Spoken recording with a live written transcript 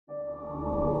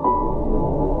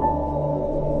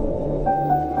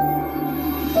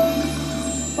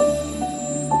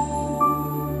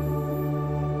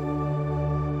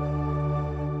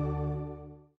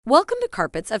Welcome to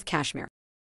Carpets of Kashmir.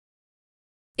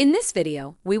 In this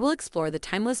video, we will explore the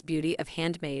timeless beauty of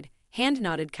handmade,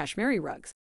 hand-knotted Kashmiri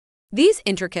rugs. These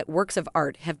intricate works of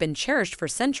art have been cherished for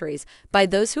centuries by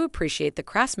those who appreciate the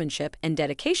craftsmanship and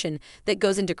dedication that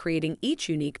goes into creating each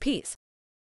unique piece.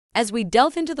 As we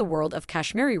delve into the world of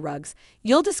Kashmiri rugs,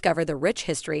 you'll discover the rich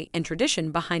history and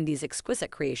tradition behind these exquisite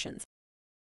creations.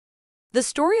 The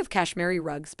story of Kashmiri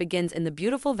rugs begins in the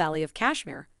beautiful valley of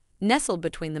Kashmir, nestled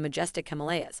between the majestic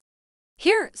Himalayas.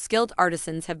 Here, skilled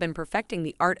artisans have been perfecting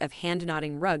the art of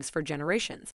hand-knotting rugs for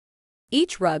generations.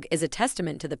 Each rug is a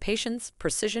testament to the patience,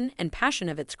 precision, and passion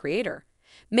of its creator,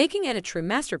 making it a true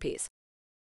masterpiece.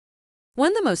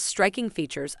 One of the most striking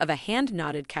features of a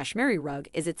hand-knotted Kashmiri rug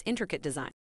is its intricate design.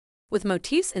 With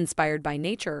motifs inspired by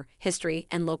nature, history,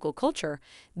 and local culture,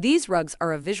 these rugs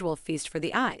are a visual feast for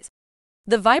the eyes.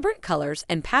 The vibrant colors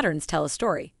and patterns tell a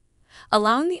story,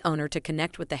 allowing the owner to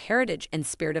connect with the heritage and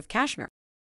spirit of Kashmir.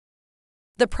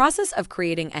 The process of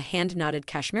creating a hand-knotted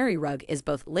Kashmiri rug is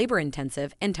both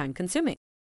labor-intensive and time-consuming.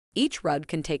 Each rug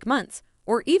can take months,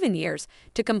 or even years,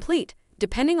 to complete,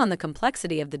 depending on the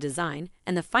complexity of the design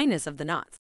and the fineness of the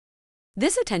knots.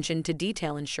 This attention to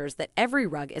detail ensures that every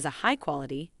rug is a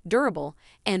high-quality, durable,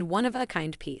 and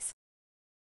one-of-a-kind piece.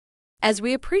 As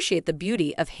we appreciate the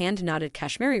beauty of hand-knotted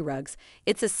Kashmiri rugs,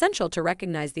 it's essential to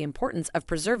recognize the importance of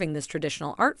preserving this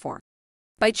traditional art form.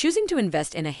 By choosing to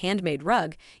invest in a handmade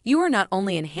rug, you are not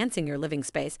only enhancing your living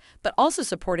space, but also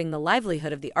supporting the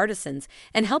livelihood of the artisans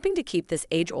and helping to keep this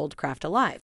age-old craft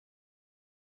alive.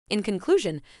 In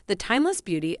conclusion, the timeless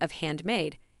beauty of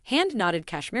handmade, hand-knotted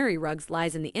Kashmiri rugs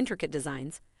lies in the intricate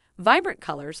designs, vibrant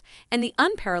colors, and the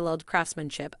unparalleled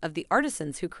craftsmanship of the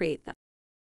artisans who create them.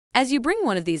 As you bring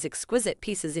one of these exquisite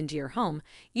pieces into your home,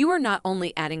 you are not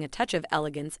only adding a touch of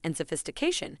elegance and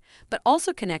sophistication, but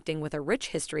also connecting with a rich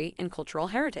history and cultural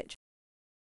heritage.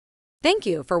 Thank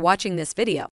you for watching this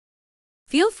video.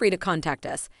 Feel free to contact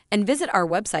us and visit our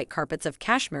website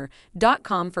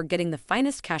carpetsofkashmir.com for getting the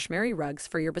finest Kashmiri rugs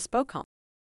for your bespoke home.